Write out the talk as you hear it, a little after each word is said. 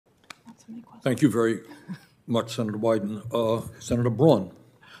Thank you very much, Senator Wyden. Senator Braun.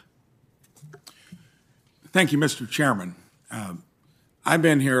 Thank you, Mr. Chairman. I've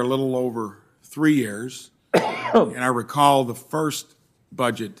been here a little over 3 years, and I recall the first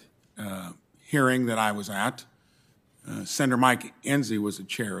budget hearing that I was at. Senator Mike Enzi was the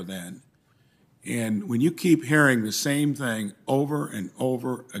chair then. And when you keep hearing the same thing over and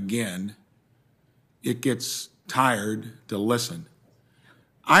over again, it gets tired to listen.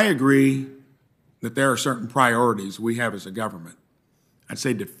 I agree that there are certain priorities we have as a government. I'd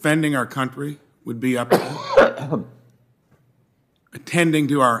say defending our country would be up there. Attending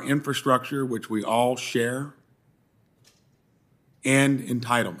to our infrastructure, which we all share, and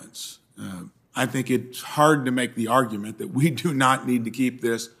entitlements. I think it's hard to make the argument that we do not need to keep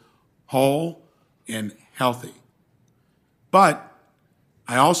this whole and healthy. But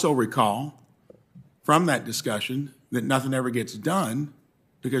I also recall from that discussion that nothing ever gets done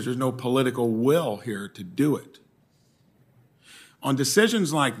because there's no political will here to do it. On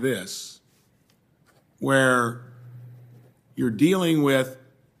decisions like this, where you're dealing with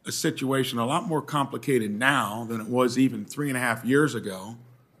a situation a lot more complicated now than it was even 3.5 years ago.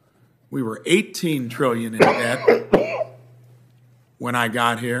 We were $18 trillion in debt when I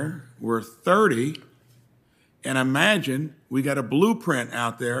got here. We're 30, and imagine we got a blueprint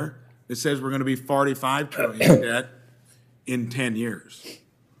out there that says we're going to be 45 trillion in debt in 10 years.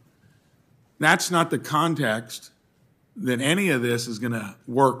 That's not the context that any of this is going to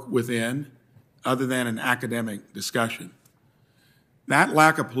work within, other than an academic discussion. That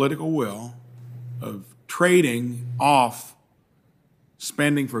lack of political will of trading off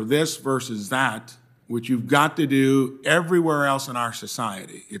spending for this versus that, which you've got to do everywhere else in our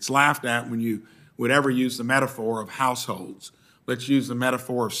society. It's laughed at when you would ever use the metaphor of households. Let's use the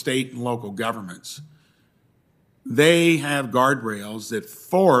metaphor of state and local governments. They have guardrails that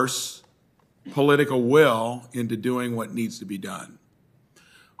force political will into doing what needs to be done.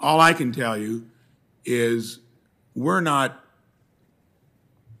 All I can tell you is we're not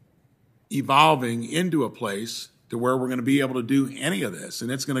evolving into a place to where we're going to be able to do any of this,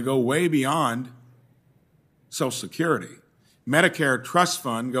 and it's going to go way beyond Social Security. Medicare Trust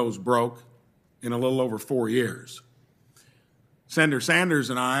Fund goes broke in a little over 4 years. Senator Sanders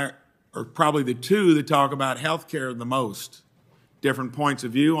and I are probably the two that talk about health care the most. Different points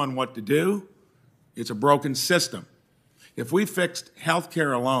of view on what to do. It's a broken system. If we fixed health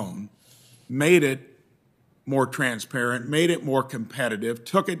care alone, made it more transparent, made it more competitive,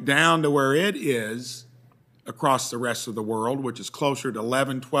 took it down to where it is across the rest of the world, which is closer to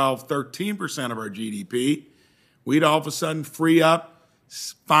 11, 12, 13% of our GDP, we'd all of a sudden free up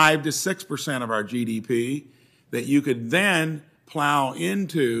 5 to 6% of our GDP that you could then plow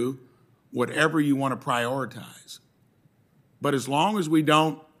into whatever you want to prioritize. But as long as we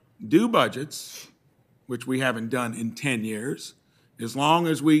don't do budgets, which we haven't done in 10 years, as long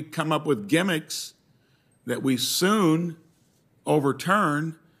as we come up with gimmicks that we soon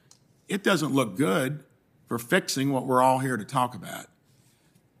overturn, it doesn't look good for fixing what we're all here to talk about.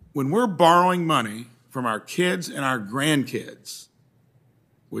 When we're borrowing money from our kids and our grandkids,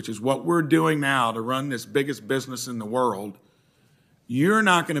 which is what we're doing now to run this biggest business in the world, you're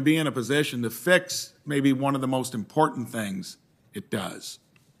not going to be in a position to fix maybe one of the most important things it does.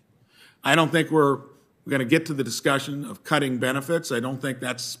 I don't think we're going to get to the discussion of cutting benefits. I don't think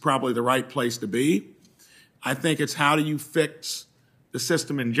that's probably the right place to be. I think it's how do you fix the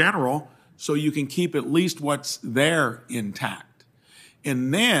system in general so you can keep at least what's there intact.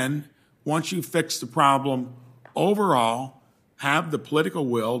 And then, once you fix the problem overall, have the political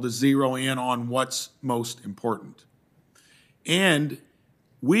will to zero in on what's most important. And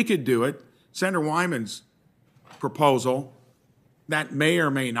we could do it. Senator Wyman's proposal, that may or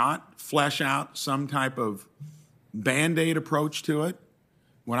may not flesh out some type of Band-Aid approach to it.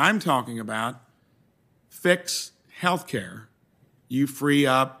 What I'm talking about, fix health care. You free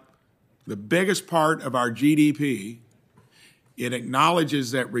up the biggest part of our GDP. It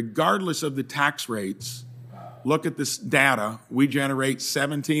acknowledges that regardless of the tax rates, look at this data, we generate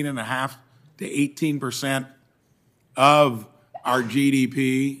 17.5% to 18% of our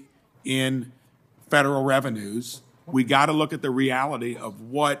GDP in federal revenues. We got to look at the reality of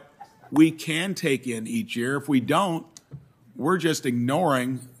what we can take in each year. If we don't, we're just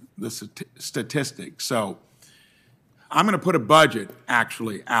ignoring the statistics. So I'm going to put a budget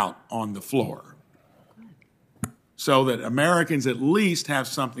actually out on the floor so that Americans at least have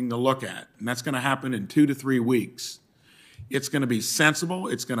something to look at. And that's going to happen in 2 to 3 weeks. It's going to be sensible.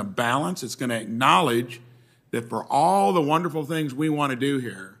 It's going to balance. It's going to acknowledge that for all the wonderful things we want to do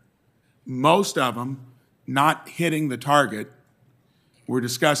here, most of them not hitting the target, We're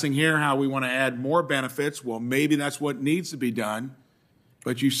discussing here how we want to add more benefits. Well, maybe that's what needs to be done,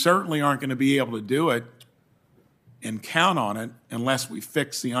 but you certainly aren't going to be able to do it and count on it unless we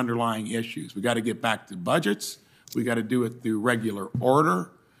fix the underlying issues. We got to get back to budgets. We got to do it through regular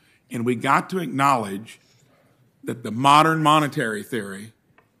order. And we got to acknowledge that the modern monetary theory,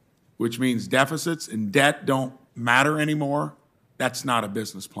 which means deficits and debt don't matter anymore, that's not a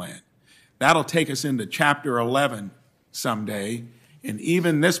business plan. That'll take us into Chapter 11 someday, and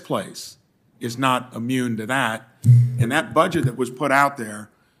even this place is not immune to that. And that budget that was put out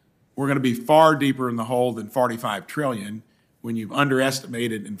there, we're going to be far deeper in the hole than $45 trillion when you've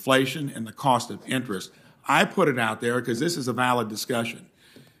underestimated inflation and the cost of interest. I put it out there because this is a valid discussion.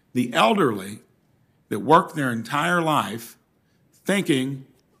 The elderly that work their entire life thinking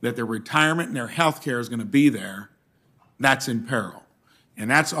that their retirement and their health care is going to be there, that's in peril. And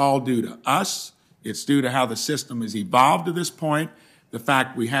that's all due to us. It's due to how the system has evolved to this point, the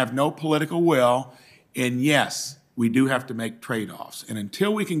fact we have no political will, and yes, we do have to make trade-offs. And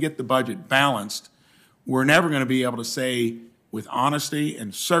until we can get the budget balanced, we're never going to be able to say with honesty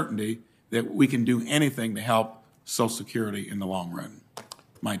and certainty that we can do anything to help Social Security in the long run.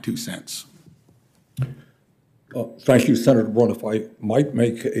 My 2 cents. Thank you, Senator Braun. If I might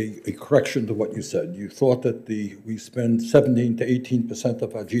make a correction to what you said. You thought that we spend 17 to 18%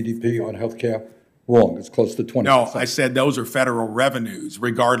 of our GDP on healthcare. Wrong. It's close to 20%. No, I said those are federal revenues,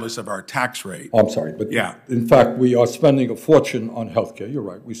 regardless of our tax rate. I'm sorry, but yeah. In fact, we are spending a fortune on healthcare. You're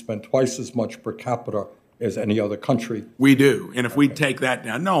right. We spend twice as much per capita as any other country. We do. And if we take that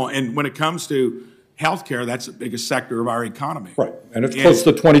down, no, and when it comes to healthcare, that's the biggest sector of our economy. Right. And it's close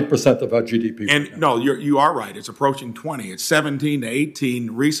to 20% of our GDP. And no, you are right. It's approaching 20. It's 17 to 18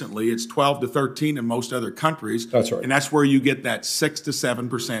 recently. It's 12 to 13 in most other countries. That's right. And that's where you get that 6 to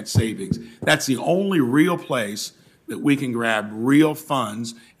 7% savings. That's the only real place that we can grab real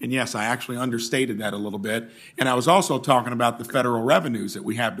funds. And yes, I actually understated that a little bit. And I was also talking about the federal revenues that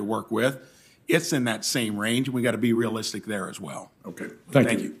we have to work with. It's in that same range, and we got to be realistic there as well. Okay.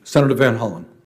 Thank you. Senator Van Hollen.